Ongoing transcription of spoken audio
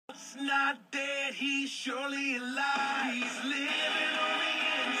not dead, he's surely alive. He's living on the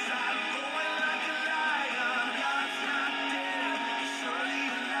inside, going like a lion. God's not dead, he's surely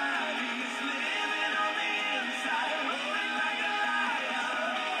alive. He's living on the inside, going like a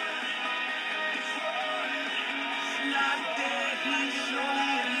lion. He's not dead, he's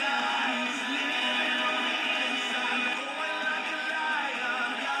surely alive. He's living on the inside, going like a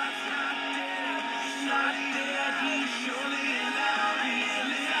lion. God's not dead, he's not dead, he's surely alive. He's living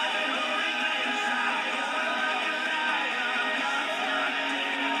on the inside, going like a lion. God's not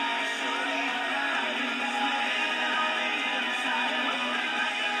dead, he's surely alive. He's living on the inside, going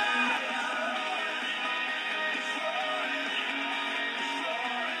like a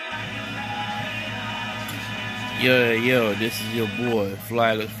Yo, this is your boy,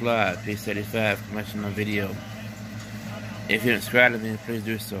 Fly Looks Fly, P75, commenting on video. If you don't subscribe to me, please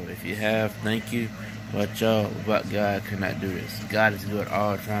do so. If you have, thank you. But y'all, without God, could not do this. God is good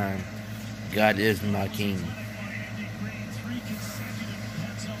all the time. God is my King.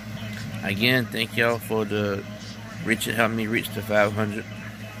 Again, thank y'all for helping me reach the 500.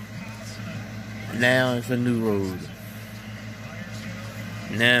 Now it's a new road.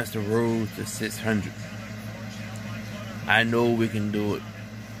 Now it's the road to 600. I know we can do it.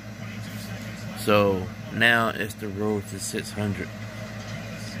 So now it's the road to 600.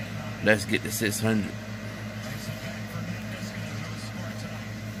 Let's get to 600.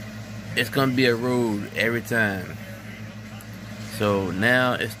 It's gonna be a road every time. So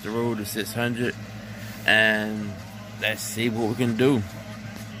now it's the road to 600, and let's see what we can do.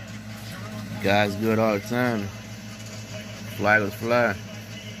 God's good all the time. Fly Looks Fly.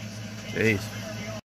 Peace.